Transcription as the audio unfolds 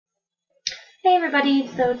Hey everybody,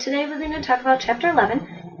 so today we're going to talk about chapter 11,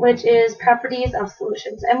 which is properties of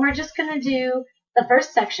solutions. And we're just going to do the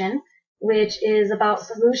first section, which is about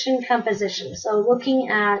solution composition. So looking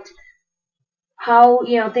at how,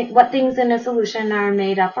 what things in a solution are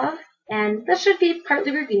made up of. And this should be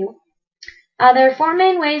partly review. There are four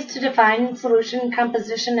main ways to define solution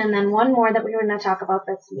composition, and then one more that we're going to talk about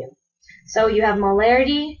that's new. So you have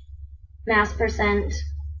molarity, mass percent,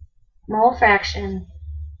 mole fraction,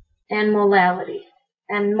 and molality.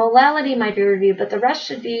 And molality might be reviewed, but the rest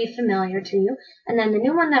should be familiar to you. And then the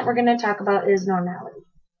new one that we're going to talk about is normality.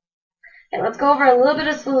 Okay, let's go over a little bit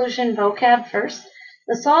of solution vocab first.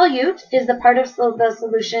 The solute is the part of the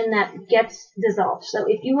solution that gets dissolved. So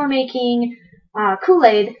if you were making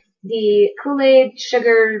Kool-Aid, the Kool-Aid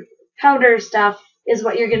sugar powder stuff is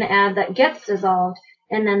what you're going to add that gets dissolved.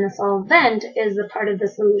 And then the solvent is the part of the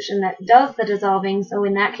solution that does the dissolving. So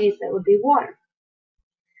in that case, that would be water.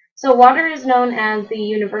 So water is known as the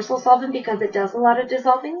universal solvent because it does a lot of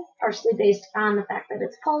dissolving, partially based on the fact that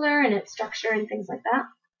it's polar and its structure and things like that.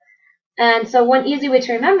 And so one easy way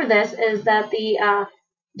to remember this is that the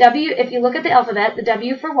W, if you look at the alphabet, the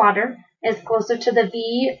W for water is closer to the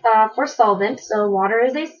V for solvent. So water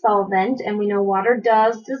is a solvent, and we know water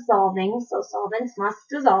does dissolving, so solvents must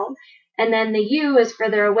dissolve. And then the U is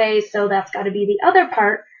further away, so that's got to be the other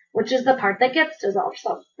part, which is the part that gets dissolved.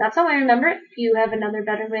 So that's how I remember it. If you have another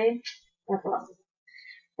better way, that's awesome.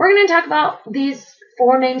 We're going to talk about these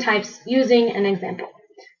four main types using an example.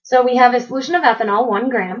 So we have a solution of ethanol, 1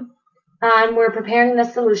 gram. And we're preparing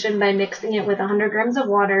this solution by mixing it with 100 grams of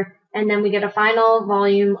water, and then we get a final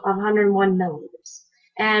volume of 101 milliliters.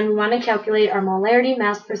 And we want to calculate our molarity,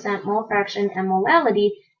 mass percent, mole fraction, and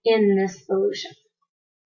molality in this solution.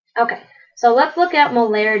 Okay, so let's look at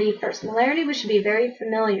molarity first. Molarity we should be very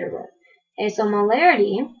familiar with. Okay, so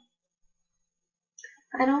molarity,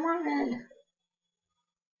 I don't want red.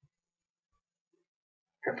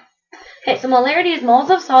 Purple. Okay, so molarity is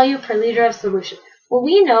moles of solute per liter of solution. Well,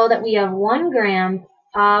 we know that we have 1 gram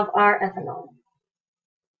of our ethanol.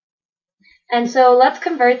 And so let's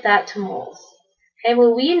convert that to moles. Okay,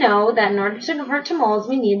 well, we know that in order to convert to moles,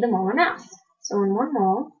 we need the molar mass. So in 1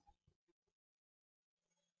 mole,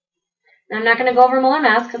 now I'm not going to go over molar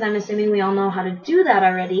mass because I'm assuming we all know how to do that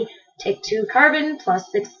already. Take 2 carbon plus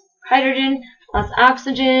 6 hydrogen plus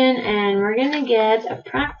oxygen, and we're going to get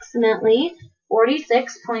approximately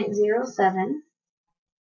 46.07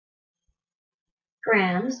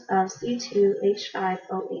 grams of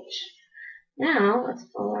C2H5OH. Now, let's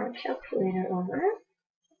pull our calculator over.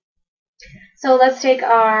 So let's take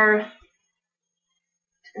our,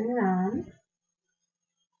 turn it on.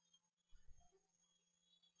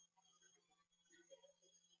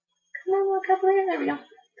 Come on, little calculator, there we go.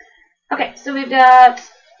 Okay, so we've got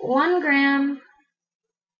 1 gram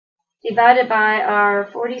divided by our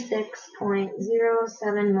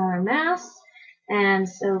 46.07 molar mass, and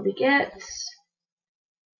so we get,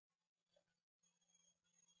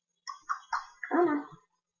 come on,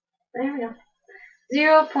 there we go,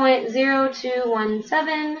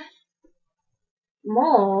 0.0217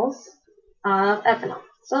 moles of ethanol.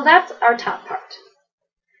 So that's our top part.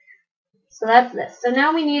 So that's this. So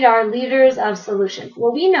now we need our liters of solution.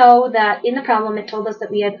 Well, we know that in the problem it told us that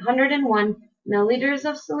we had 101 milliliters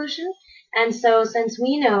of solution. And so since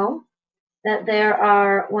we know that there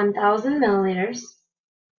are 1,000 milliliters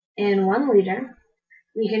in 1 liter,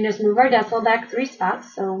 we can just move our decimal back 3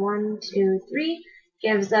 spots. So 1, 2, 3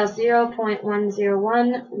 gives us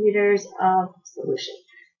 0.101 liters of solution.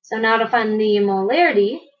 So now to find the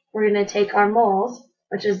molarity, we're going to take our moles,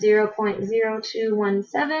 which is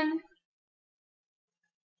 0.0217,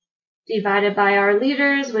 divided by our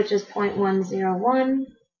liters, which is 0.101.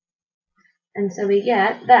 And so we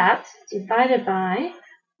get that divided by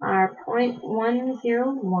our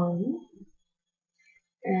 0.101.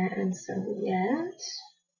 And so we get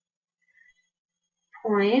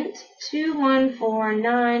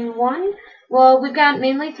 0.21491. Well, we've got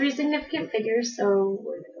mainly 3 significant figures, so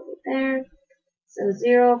we're going to go with there. So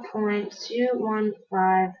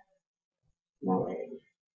 0.215 molarity.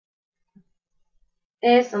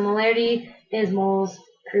 Okay, so molarity is moles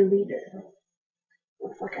per liter.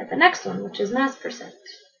 Let's look at the next one, which is mass percent.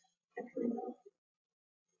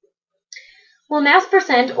 Well, mass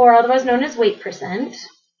percent, or otherwise known as weight percent,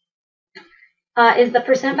 is the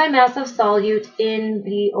percent by mass of solute in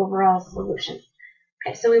the overall solution.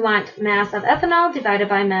 Okay, so we want mass of ethanol divided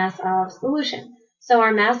by mass of solution. So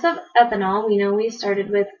our mass of ethanol, we know we started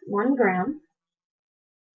with 1 gram.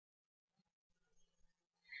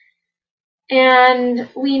 And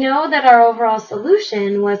we know that our overall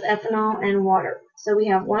solution was ethanol and water. So we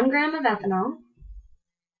have 1 gram of ethanol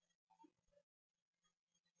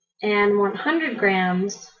and 100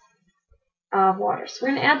 grams of water. So we're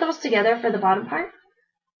going to add those together for the bottom part.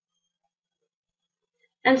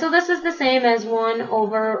 And so this is the same as 1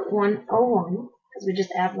 over 101, because we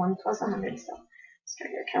just add 1 plus 100. So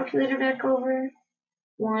start your calculator back over.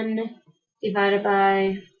 1 divided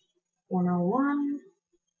by 101.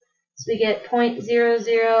 So we get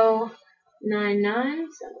 0.0099.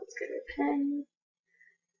 So let's get our pen.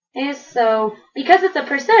 Okay, so because it's a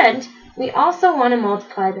percent, we also want to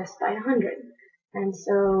multiply this by 100. And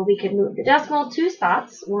so we can move the decimal 2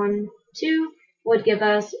 spots. 1, 2 would give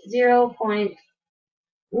us 0.0,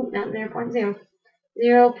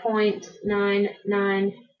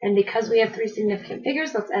 0.99. And because we have 3 significant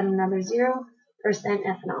figures, let's add another 0%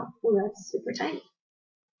 ethanol. Ooh, that's super tiny.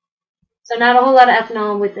 So not a whole lot of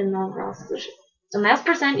ethanol within the overall solution. So mass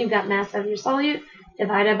percent, you've got mass of your solute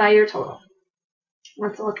divided by your total.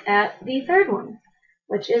 Let's look at the third one,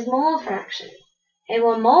 which is mole fraction. Okay,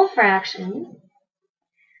 well, mole fraction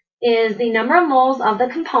is the number of moles of the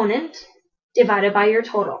component divided by your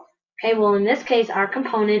total. Okay, well, in this case, our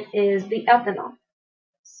component is the ethanol.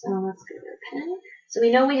 So let's get our pen. So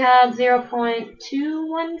we know we had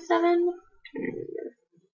 0.217,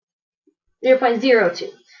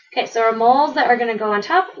 0.02. Okay, so our moles that are going to go on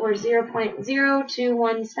top were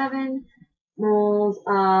 0.0217 moles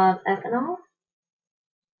of ethanol.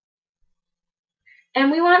 And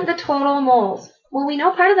we want the total moles. Well, we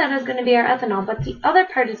know part of that is going to be our ethanol, but the other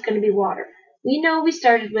part is going to be water. We know we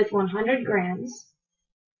started with 100 grams,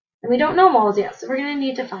 and we don't know moles yet, so we're going to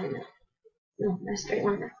need to find that. No, that's straight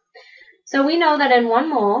line there. So we know that in 1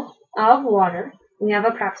 mole of water, we have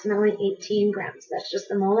approximately 18 grams. That's just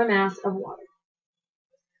the molar mass of water.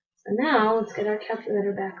 So now, let's get our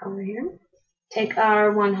calculator back over here. Take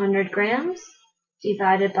our 100 grams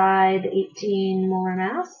divided by the 18 molar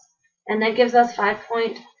mass, and that gives us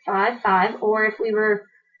 5.55, or if we were,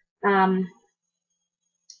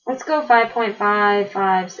 let's go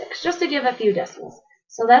 5.556, just to give a few decimals.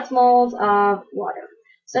 So that's moles of water.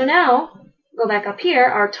 So now, go back up here,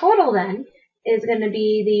 our total then is going to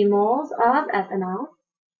be the moles of ethanol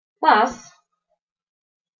plus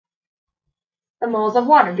the moles of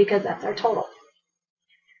water, because that's our total.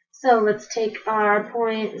 So let's take our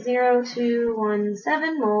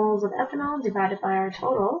 0.0217 moles of ethanol divided by our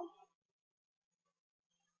total.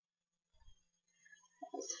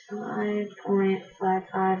 That's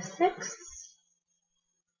 5.556.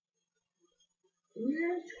 Let's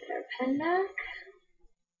get our pen back.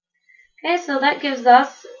 Okay, so that gives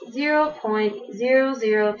us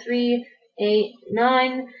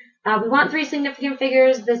 0.00389. We want 3 significant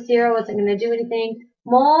figures. This 0 isn't going to do anything.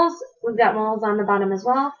 Moles, we've got moles on the bottom as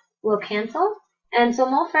well, will cancel. And so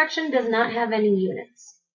mole fraction does not have any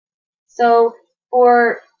units. So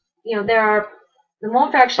for, there are the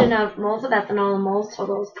mole fraction of moles of ethanol and moles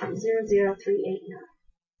total is 0.00389.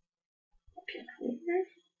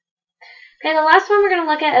 Okay, the last one we're going to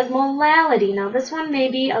look at is molality. Now this one may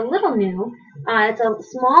be a little new. It's a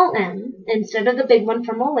small m instead of the big one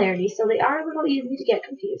for molarity, so they are a little easy to get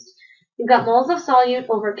confused. We've got moles of solute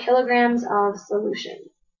over kilograms of solution.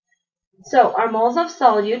 So our moles of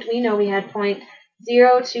solute, we know we had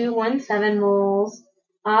 0.0217 moles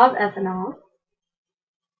of ethanol.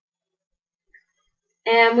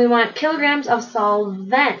 And we want kilograms of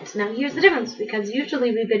solvent. Now here's the difference, because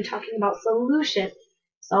usually we've been talking about solution.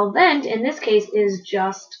 Solvent, in this case, is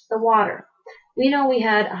just the water. We know we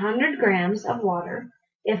had 100 grams of water.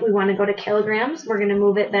 If we want to go to kilograms, we're going to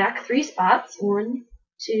move it back 3 spots. 1,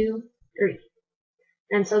 2, 3.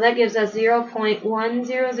 And so that gives us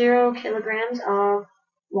 0.100 kilograms of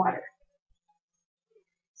water.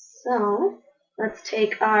 So let's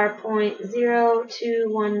take our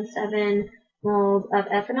 0.0217 moles of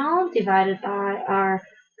ethanol divided by our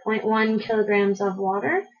 0.1 kilograms of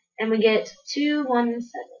water, and we get 217.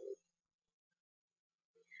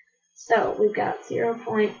 So we've got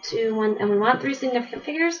 0.21, and we want 3 significant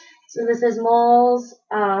figures. So this is moles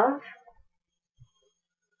of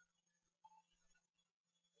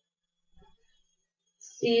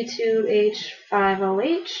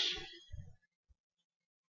C2H5OH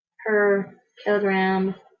per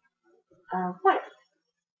kilogram of water.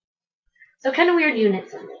 So kind of weird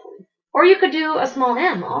units on this one. Or you could do a small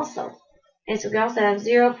m also. Okay, so we also have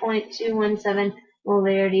 0.217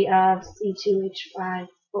 molarity of C2H5OH.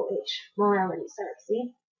 Molality, sorry,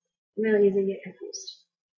 see? Really easy to get confused.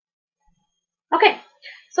 Okay,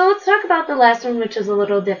 so let's talk about the last one, which is a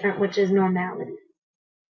little different, which is normality.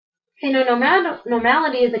 Okay, now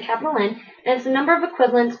normality is a capital N, and it's the number of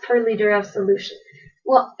equivalents per liter of solution.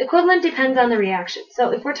 Well, equivalent depends on the reaction. So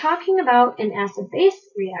if we're talking about an acid-base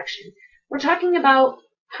reaction, we're talking about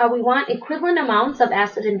how we want equivalent amounts of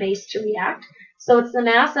acid and base to react. So it's the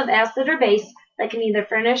mass of acid or base that can either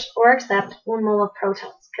furnish or accept 1 mole of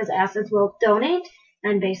protons, because acids will donate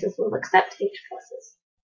and bases will accept H pluses.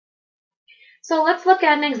 So let's look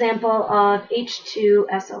at an example of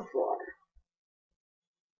H2SO4.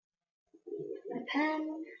 My pen.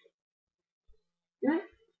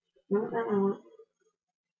 No, that one.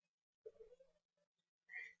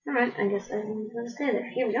 Alright, I guess I'm going to stay there.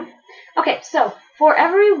 Here we go. Okay, so for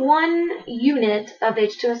every 1 unit of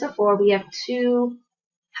H2SO4, we have 2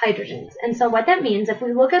 hydrogens. And so what that means, if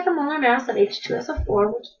we look at the molar mass of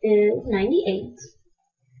H2SO4, which is 98,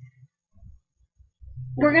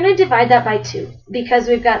 we're going to divide that by 2, because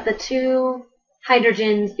we've got the 2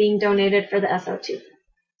 hydrogens being donated for the SO2.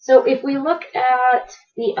 So if we look at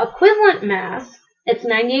the equivalent mass, it's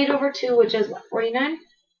 98 over 2, which is what, 49?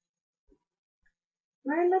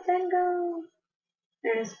 Where did my pen go?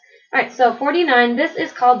 There it is. Alright, so 49, this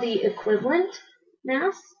is called the equivalent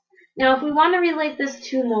mass. Now, if we want to relate this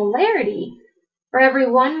to molarity, for every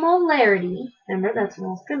 1 molarity, remember that's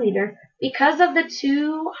moles per liter, because of the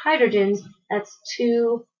 2 hydrogens, that's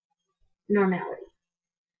 2 normality.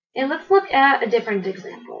 And let's look at a different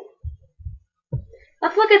example.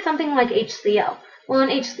 Let's look at something like HCl. Well, in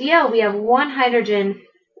HCl, we have 1 hydrogen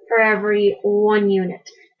for every 1 unit.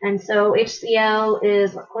 And so HCl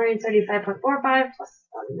is chlorine 35.45 plus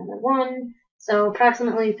another 1, so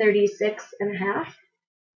approximately 36.5.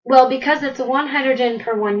 Well, because it's 1 hydrogen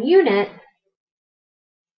per 1 unit,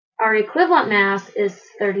 our equivalent mass is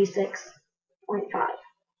 36.5.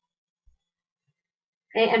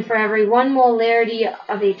 Okay, and for every 1 molarity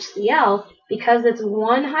of HCl, because it's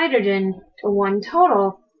 1 hydrogen to 1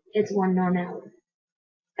 total, it's 1 normality.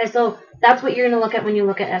 Okay, so that's what you're going to look at when you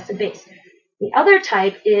look at acid-base. The other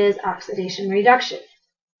type is oxidation reduction.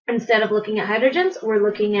 Instead of looking at hydrogens, we're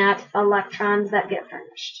looking at electrons that get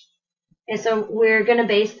furnished. Okay, so we're going to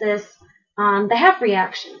base this on the half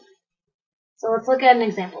reaction. So let's look at an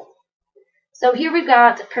example. So here we've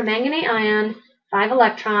got permanganate ion, 5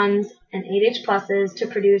 electrons, and 8 H pluses to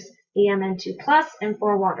produce Mn2 plus and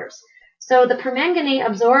 4 waters. So the permanganate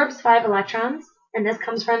absorbs 5 electrons, and this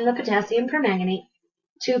comes from the potassium permanganate,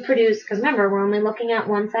 to produce, because remember, we're only looking at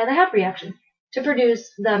one side of the half reaction, to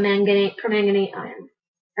produce the permanganate ion,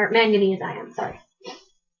 or manganese ion, sorry.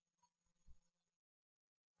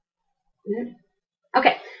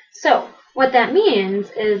 Okay, so what that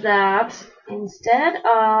means is that instead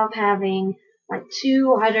of having like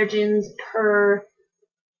 2 hydrogens per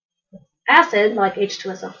acid, like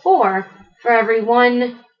H2SO4, for every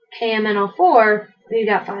 1 KMnO4, we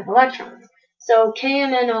got 5 electrons. So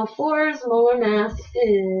KMnO4's molar mass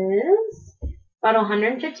is about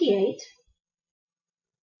 158.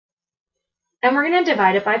 And we're going to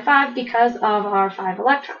divide it by 5 because of our 5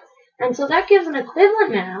 electrons. And so that gives an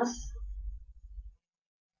equivalent mass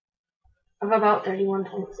of about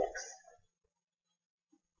 31.6.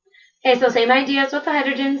 Okay, so same idea as with the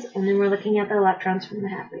hydrogens, and then we're looking at the electrons from the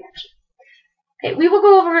half reaction. Okay, we will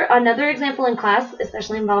go over another example in class,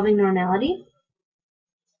 especially involving normality.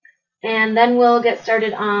 And then we'll get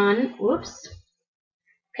started on,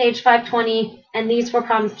 page 520, and these 4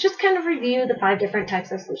 problems just kind of review the 5 different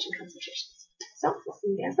types of solution concentrations. So, we'll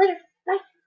see you guys later.